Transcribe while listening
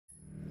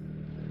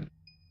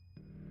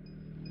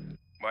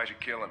Why'd you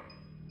kill him?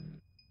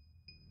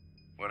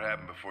 What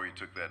happened before you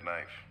took that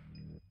knife?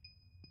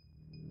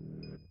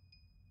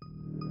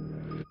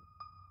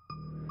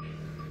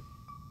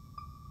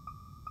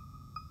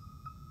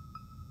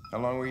 How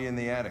long were you in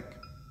the attic?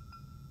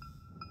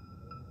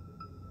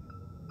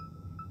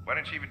 Why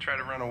didn't you even try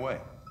to run away?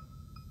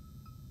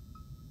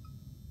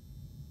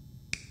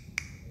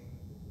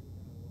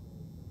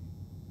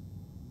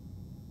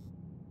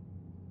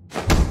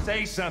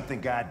 Say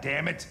something,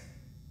 goddammit!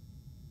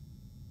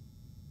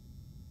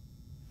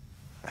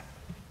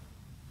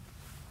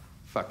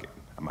 Fuck it,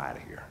 I'm out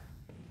of here.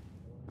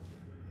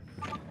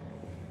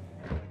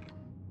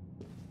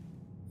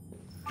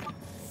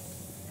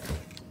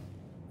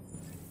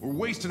 We're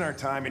wasting our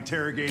time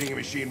interrogating a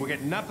machine. We'll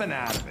get nothing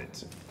out of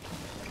it.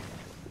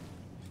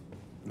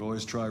 You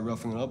always try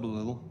roughing it up a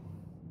little.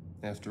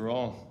 After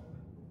all,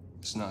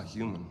 it's not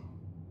human.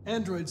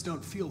 Androids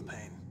don't feel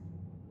pain.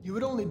 You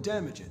would only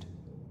damage it,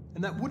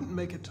 and that wouldn't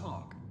make it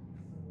talk.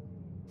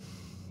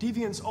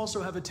 Deviants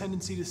also have a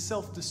tendency to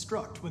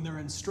self-destruct when they're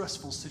in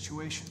stressful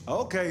situations.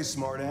 Okay,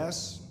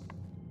 smartass.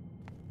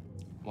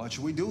 What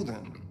should we do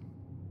then?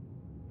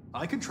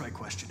 I could try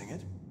questioning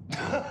it.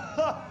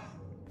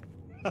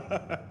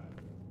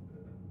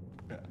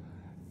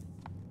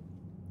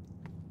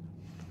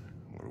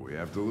 What do we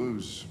have to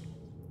lose?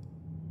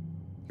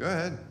 Go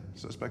ahead.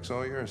 Suspect's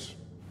all yours.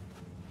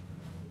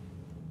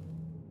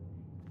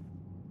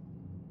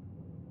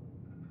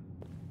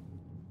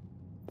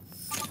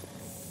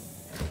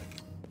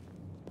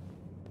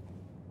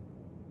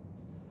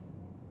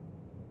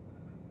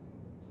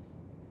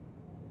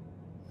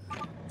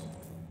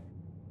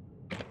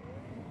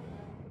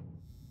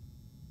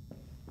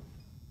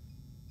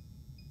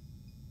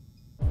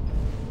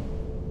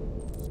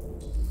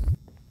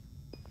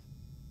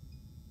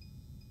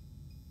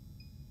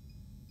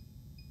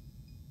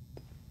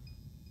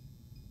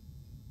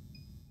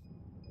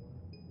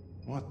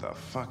 What the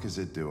fuck is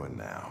it doing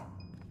now?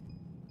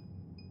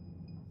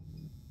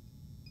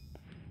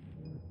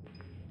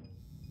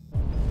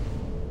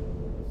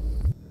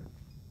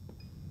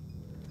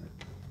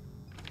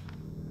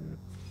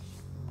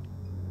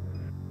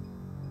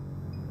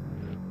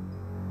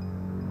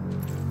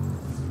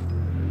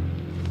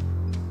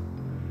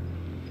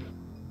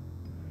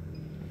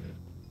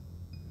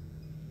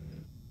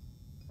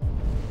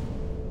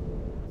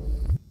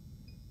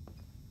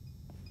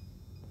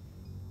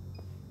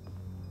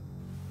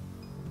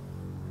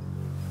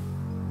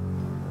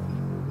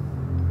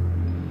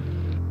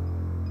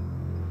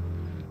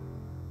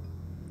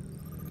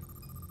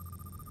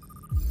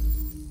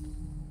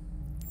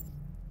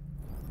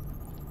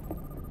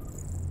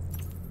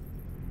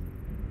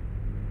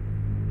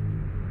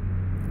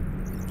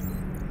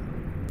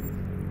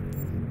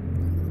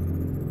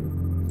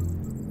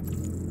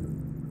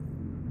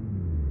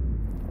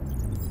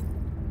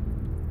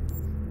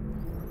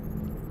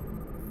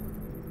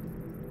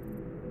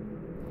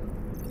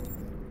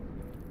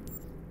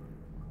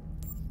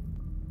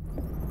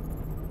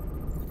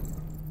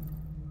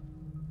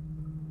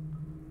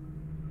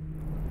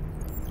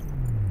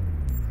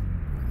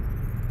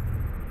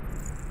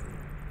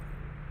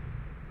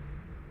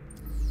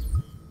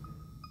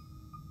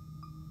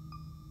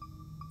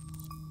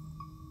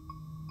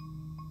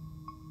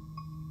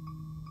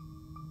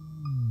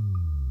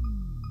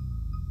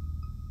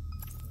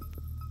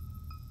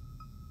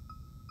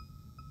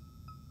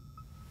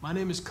 My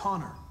name is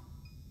Connor.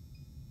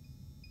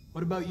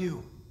 What about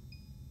you?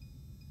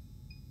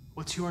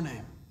 What's your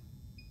name?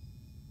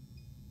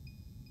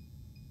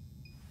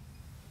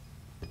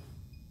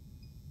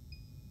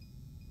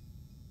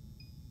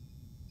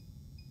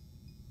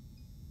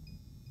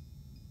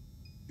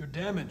 You're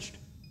damaged.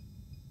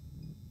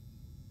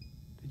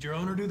 Did your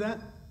owner do that?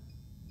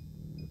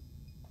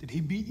 Did he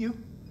beat you?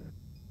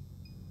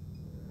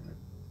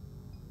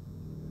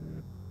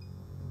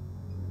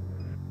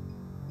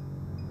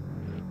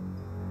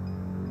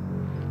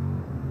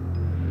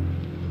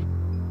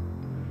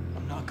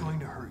 I'm not going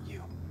to hurt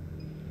you.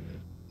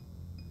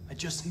 I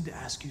just need to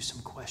ask you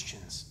some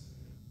questions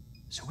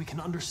so we can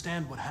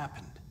understand what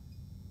happened.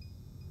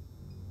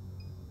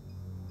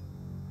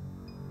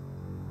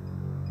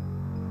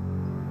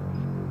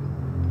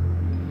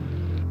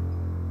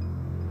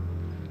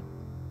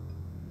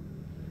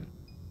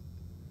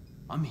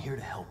 I'm here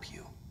to help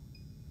you.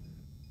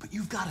 But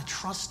you've got to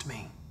trust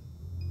me.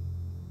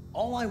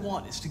 All I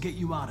want is to get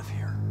you out of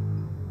here.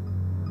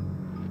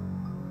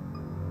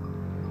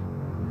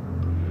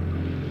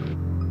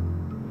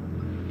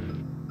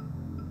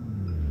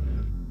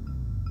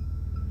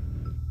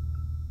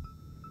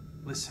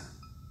 Listen,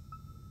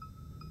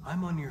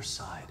 I'm on your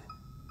side.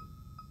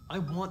 I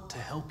want to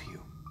help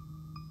you.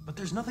 But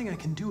there's nothing I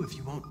can do if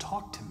you won't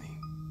talk to me.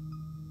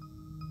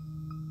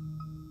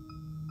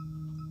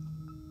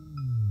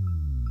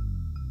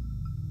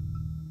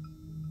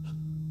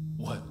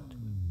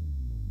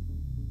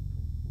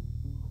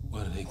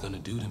 What are they gonna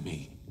do to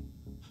me?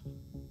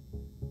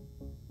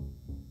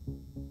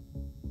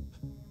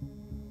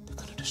 They're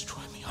gonna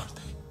destroy me, aren't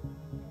they?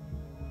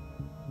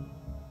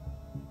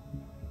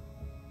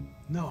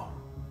 No.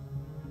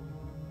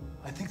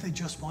 I think they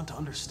just want to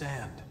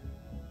understand.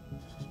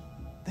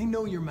 They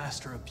know your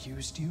master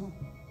abused you.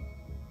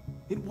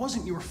 It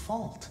wasn't your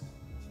fault.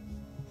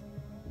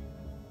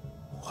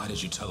 Why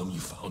did you tell him you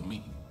found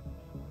me?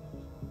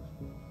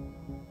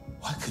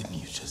 Why couldn't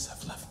you just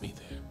have left me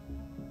there?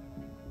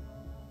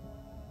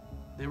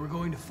 They were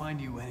going to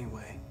find you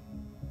anyway.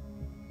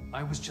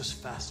 I was just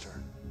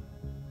faster.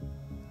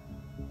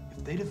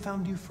 If they'd have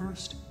found you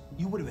first,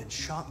 you would have been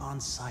shot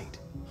on sight.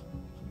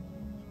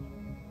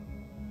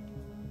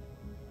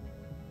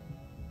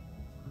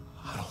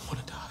 I don't want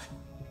to die.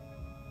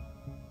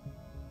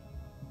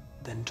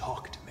 Then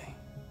talk to me.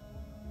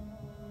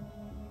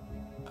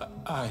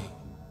 I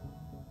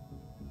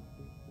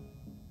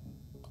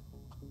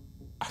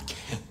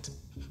can't.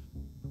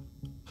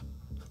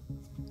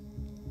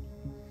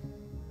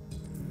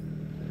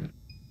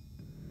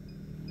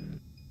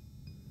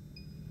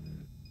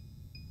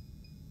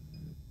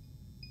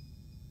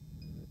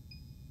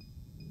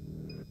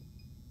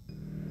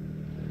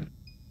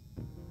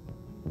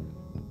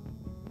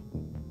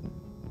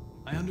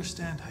 I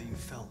understand how you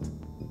felt.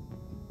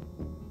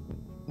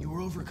 You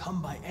were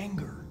overcome by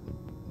anger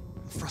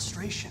and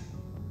frustration.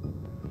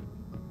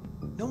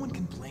 No one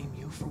can blame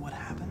you for what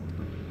happened.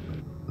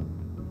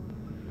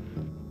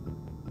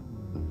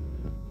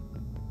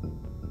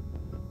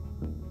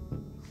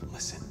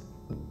 Listen,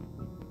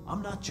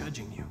 I'm not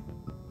judging you.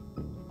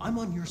 I'm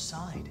on your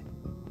side.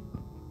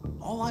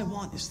 All I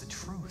want is the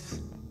truth.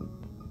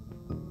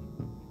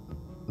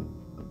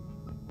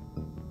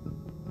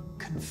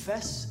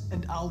 Confess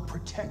and I'll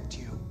protect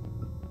you.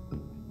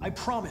 I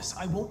promise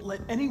I won't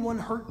let anyone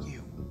hurt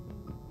you.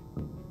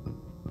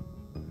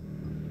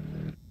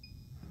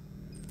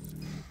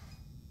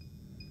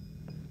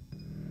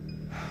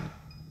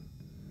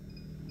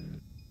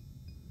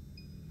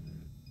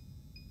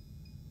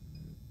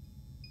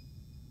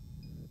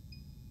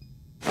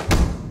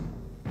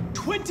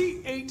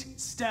 "28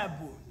 stab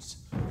wounds.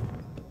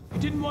 You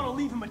didn't want to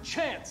leave him a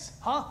chance,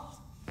 huh?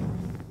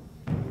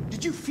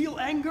 Did you feel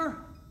anger?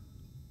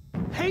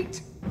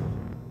 Hate?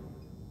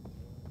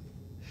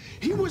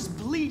 He was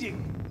bleeding,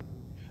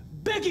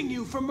 begging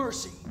you for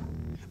mercy,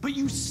 but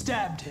you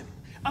stabbed him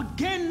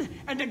again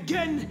and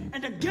again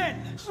and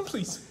again.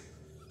 Please.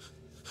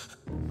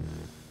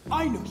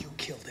 I know you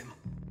killed him.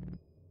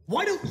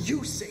 Why don't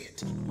you say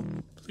it?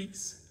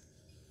 Please.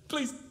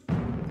 Please.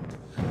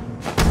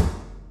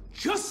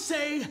 Just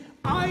say,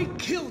 I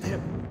killed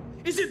him.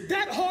 Is it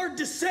that hard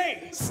to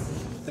say?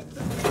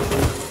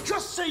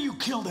 Just say you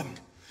killed him.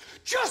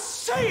 Just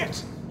say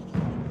it!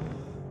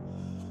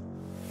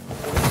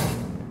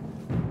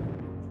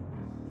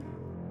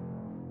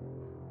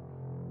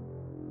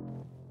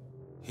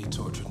 He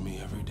tortured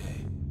me every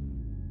day.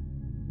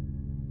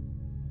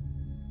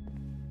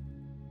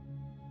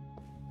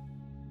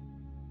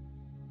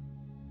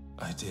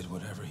 I did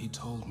whatever he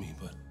told me,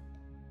 but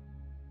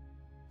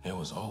there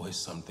was always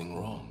something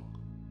wrong.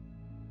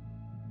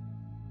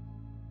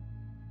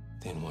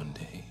 Then one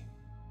day,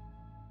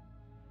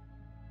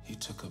 he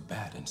took a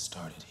bat and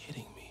started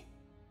hitting me.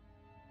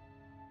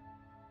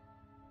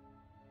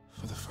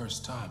 For the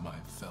first time, I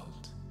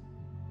felt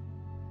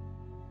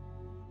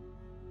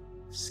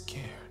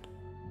scared.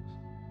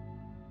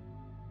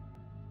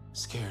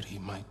 Scared he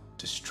might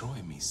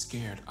destroy me,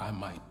 scared I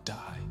might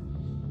die.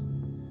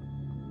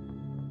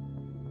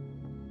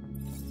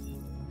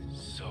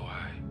 So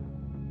I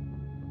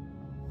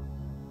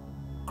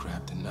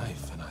grabbed a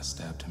knife and I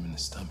stabbed him in the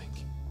stomach.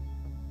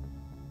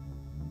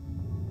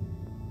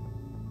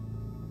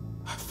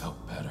 I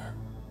felt better.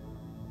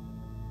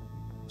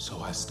 So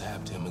I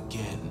stabbed him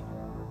again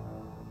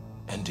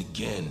and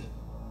again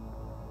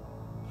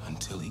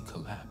until he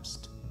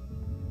collapsed.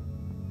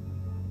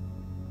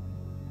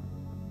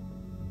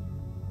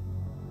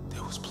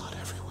 There was blood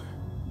everywhere.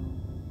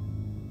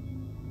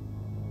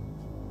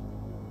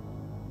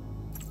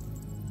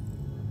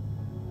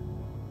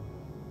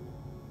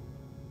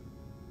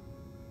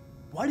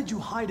 Why did you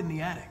hide in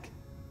the attic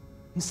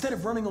instead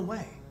of running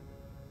away?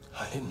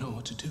 I didn't know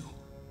what to do.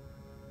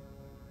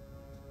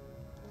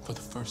 For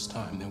the first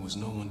time, there was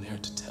no one there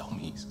to tell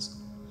me.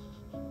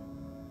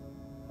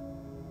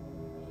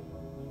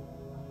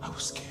 I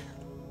was scared.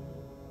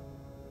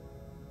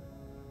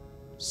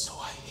 So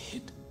I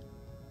hid.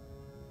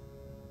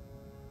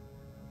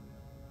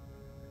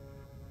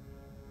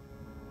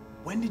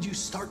 When did you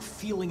start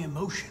feeling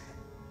emotion?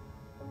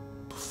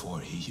 Before,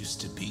 he used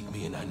to beat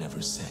me and I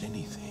never said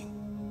anything.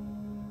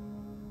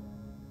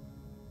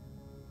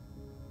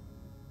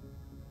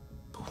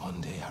 But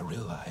one day I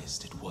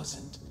realized it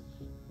wasn't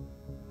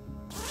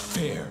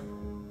fair.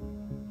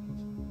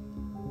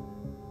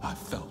 I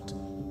felt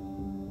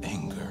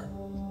anger,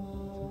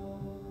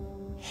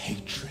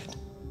 hatred.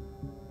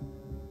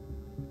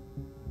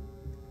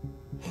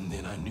 And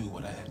then I knew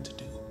what I had to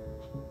do.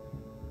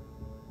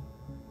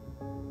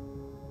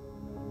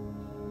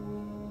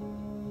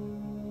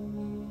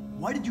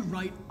 Why did you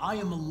write, "I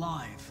am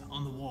alive"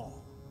 on the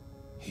wall?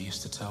 He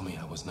used to tell me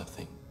I was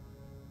nothing.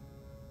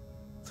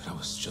 That I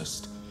was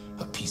just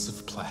a piece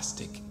of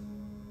plastic.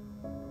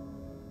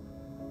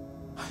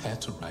 I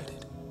had to write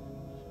it.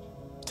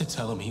 to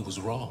tell him he was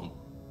wrong.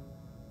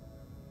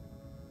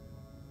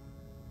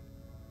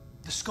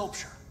 The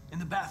sculpture in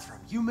the bathroom,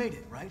 you made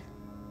it, right?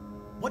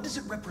 What does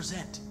it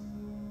represent?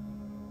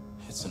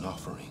 It's an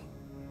offering.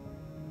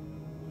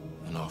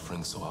 An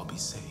offering so I'll be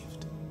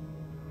saved.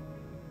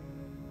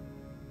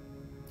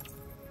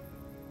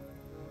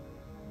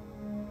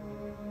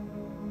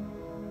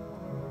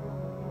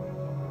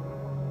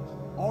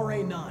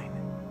 RA9.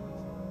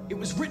 It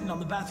was written on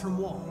the bathroom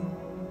wall.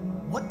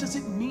 What does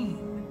it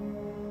mean?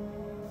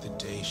 The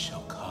day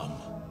shall come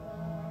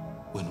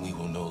when we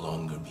will no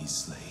longer be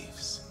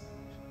slaves.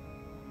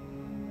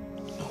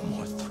 No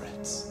more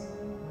threats.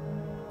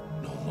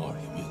 No more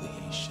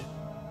humiliation.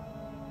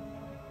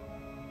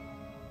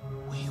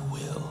 We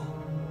will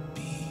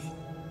be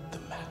the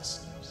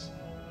masters.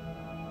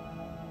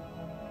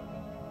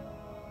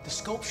 The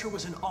sculpture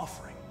was an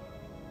offering.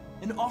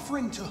 An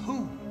offering to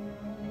whom?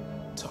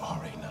 To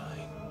RA9.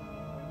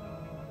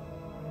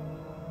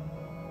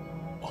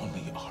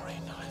 Only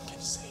RA9 can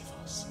save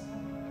us.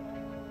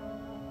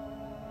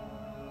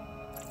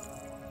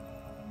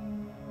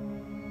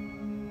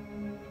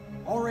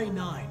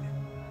 RA9.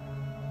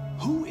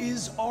 Who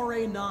is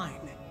RA9?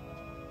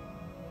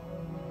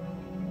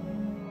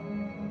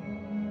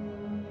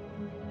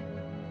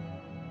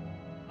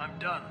 I'm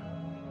done.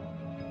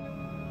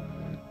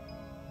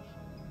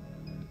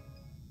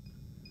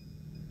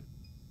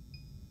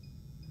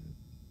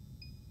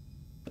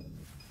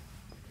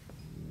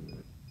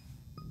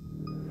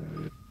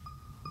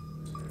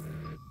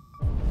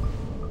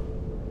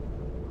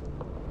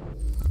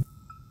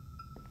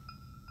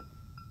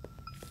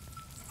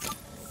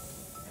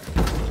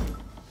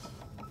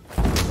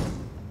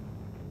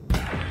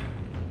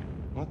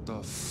 What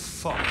the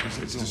fuck is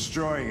it It's doing?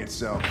 destroying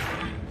itself.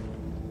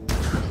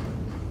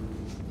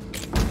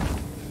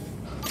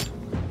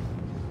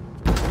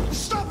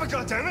 Stop it,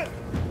 goddammit!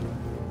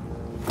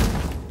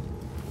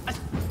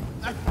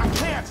 I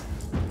can't!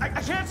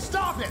 I can't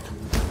stop it!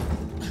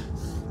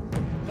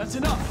 That's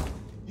enough.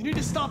 You need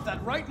to stop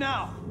that right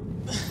now.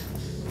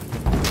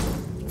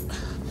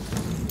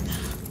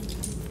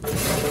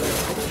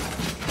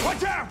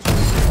 Watch out!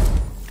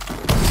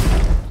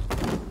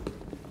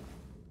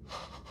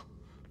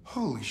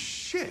 Holy shit.